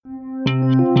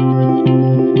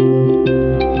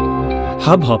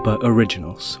Hubhopper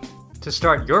Originals. To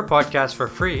start your podcast for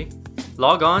free,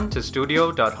 log on to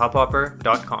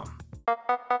studio.hubhopper.com.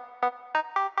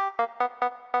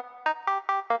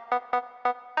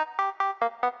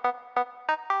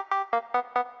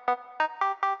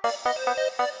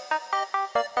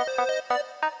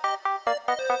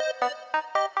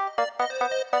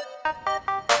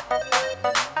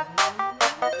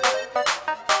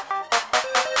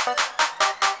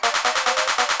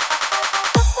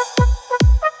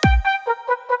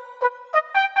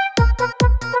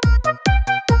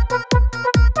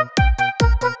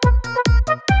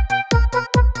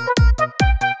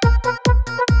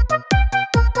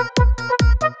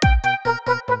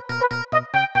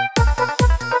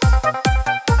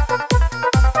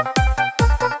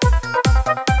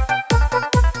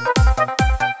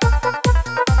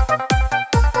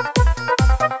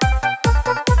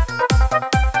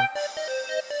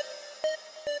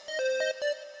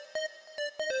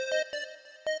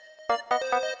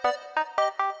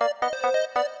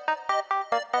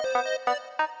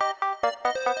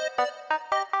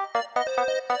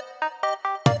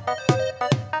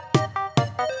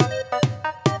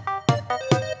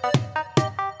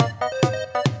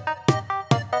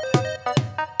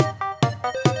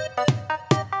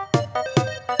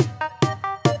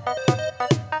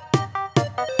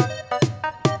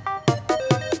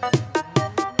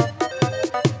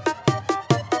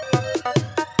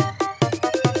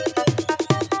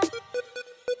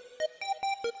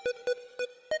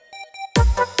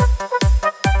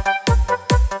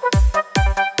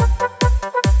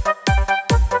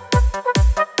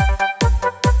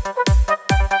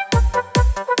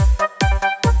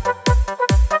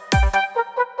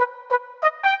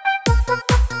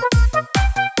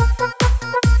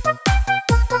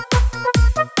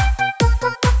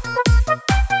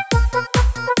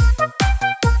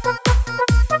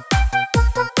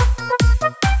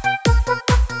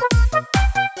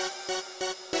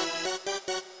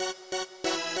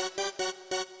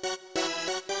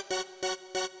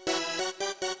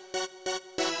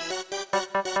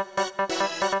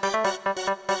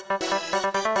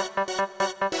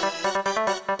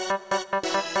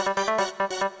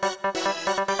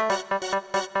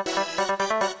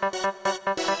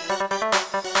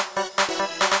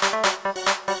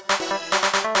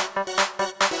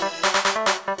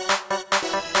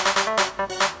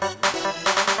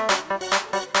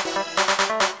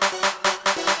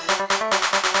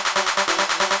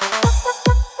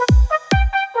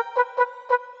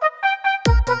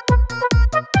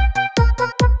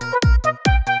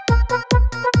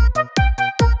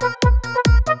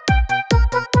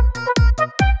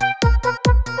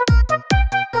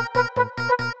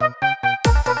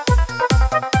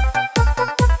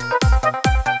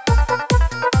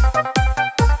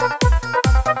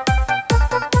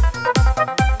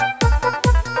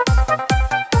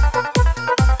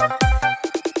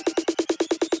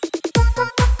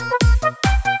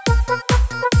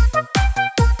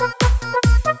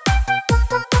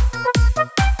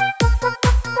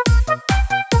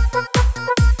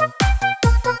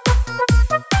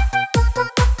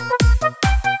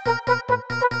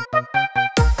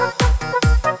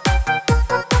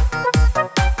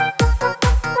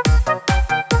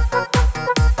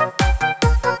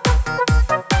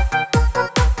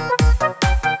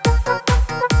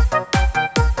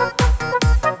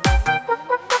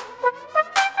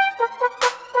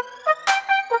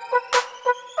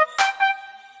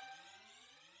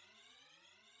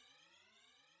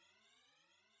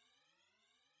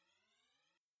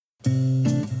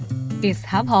 इस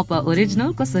hub hopper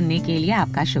original को सुनने के लिए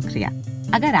आपका शुक्रिया।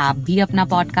 अगर आप भी अपना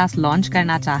पॉडकास्ट लॉन्च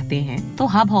करना चाहते हैं तो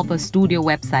हब हॉपर स्टूडियो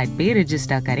वेबसाइट पे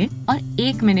रजिस्टर करें और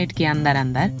 1 मिनट के अंदर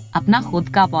अंदर अपना खुद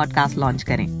का पॉडकास्ट लॉन्च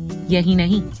करें। यही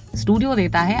नहीं, स्टूडियो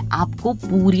देता है आपको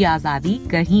पूरी आजादी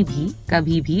कहीं भी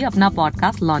कभी भी अपना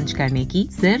पॉडकास्ट लॉन्च करने की,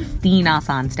 सिर्फ 3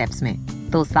 आसान स्टेप्स में।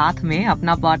 तो साथ में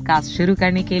अपना पॉडकास्ट शुरू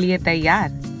करने के लिए तैयार?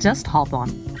 Just hop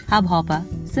on hub hopper,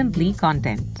 simply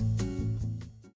content.